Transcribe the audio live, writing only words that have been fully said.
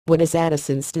What is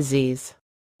Addison's disease?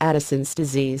 Addison's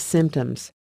disease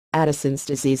symptoms. Addison's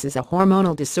disease is a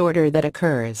hormonal disorder that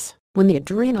occurs when the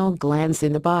adrenal glands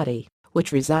in the body,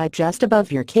 which reside just above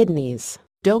your kidneys,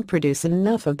 don't produce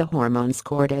enough of the hormones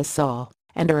cortisol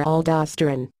and or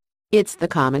aldosterone. It's the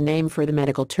common name for the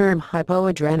medical term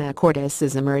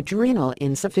hypoadrenocorticism or adrenal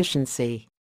insufficiency.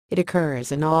 It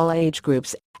occurs in all age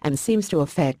groups and seems to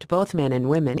affect both men and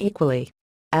women equally.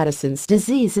 Addison's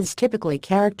disease is typically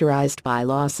characterized by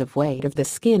loss of weight of the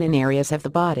skin in areas of the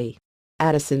body.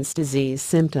 Addison's disease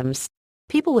symptoms.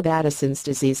 People with Addison's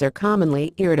disease are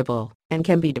commonly irritable and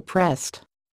can be depressed.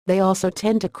 They also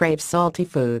tend to crave salty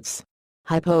foods.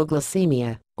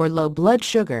 Hypoglycemia, or low blood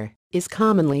sugar, is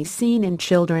commonly seen in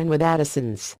children with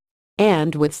Addison's.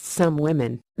 And with some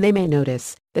women, they may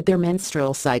notice that their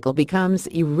menstrual cycle becomes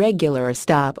irregular or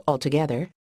stop altogether.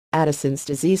 Addison's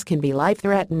disease can be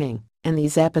life-threatening, and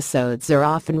these episodes are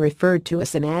often referred to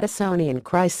as an Addisonian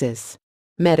crisis.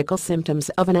 Medical symptoms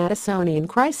of an Addisonian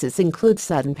crisis include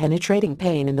sudden penetrating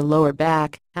pain in the lower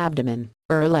back, abdomen,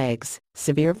 or legs,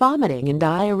 severe vomiting and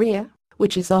diarrhea,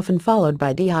 which is often followed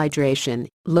by dehydration,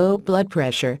 low blood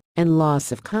pressure, and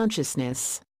loss of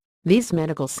consciousness. These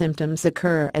medical symptoms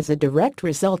occur as a direct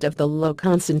result of the low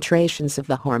concentrations of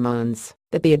the hormones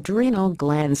that the adrenal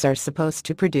glands are supposed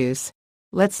to produce.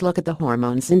 Let's look at the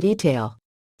hormones in detail.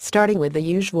 Starting with the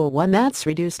usual one that's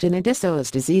reduced in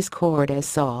Addison's disease,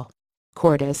 cortisol.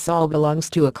 Cortisol belongs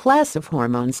to a class of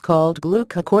hormones called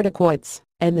glucocorticoids,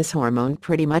 and this hormone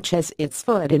pretty much has its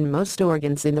foot in most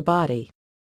organs in the body.